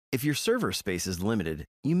If your server space is limited,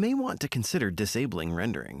 you may want to consider disabling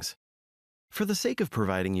renderings. For the sake of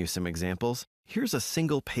providing you some examples, here's a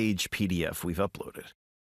single-page PDF we've uploaded.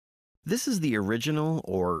 This is the original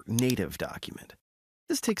or native document.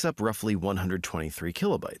 This takes up roughly 123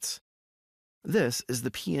 kilobytes. This is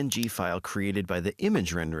the PNG file created by the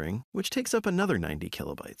image rendering, which takes up another 90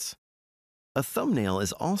 kilobytes. A thumbnail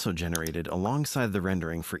is also generated alongside the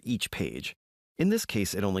rendering for each page. In this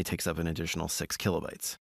case, it only takes up an additional 6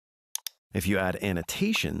 kilobytes. If you add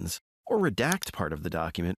annotations or redact part of the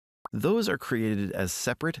document, those are created as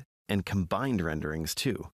separate and combined renderings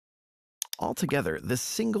too. Altogether, this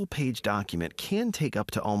single-page document can take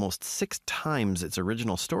up to almost 6 times its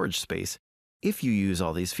original storage space if you use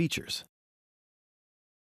all these features.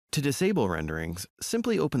 To disable renderings,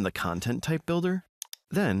 simply open the Content Type Builder,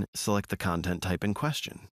 then select the content type in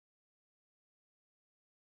question.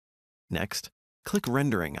 Next, click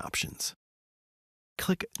Rendering Options.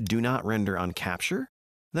 Click Do Not Render on Capture,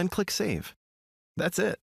 then click Save. That's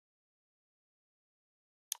it.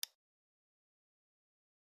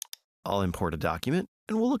 I'll import a document,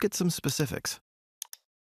 and we'll look at some specifics.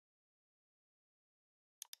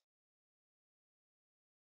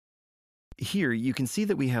 Here, you can see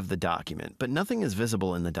that we have the document, but nothing is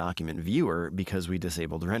visible in the document viewer because we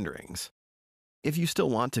disabled renderings. If you still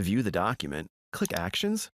want to view the document, click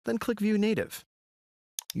Actions, then click View Native.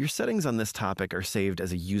 Your settings on this topic are saved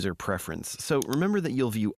as a user preference, so remember that you'll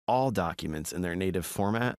view all documents in their native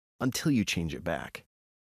format until you change it back.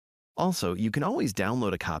 Also, you can always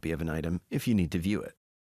download a copy of an item if you need to view it.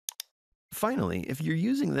 Finally, if you're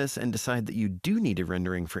using this and decide that you do need a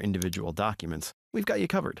rendering for individual documents, we've got you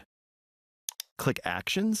covered. Click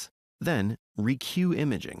Actions, then Requeue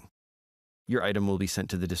Imaging. Your item will be sent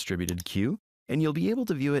to the distributed queue, and you'll be able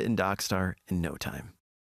to view it in DOCSTAR in no time.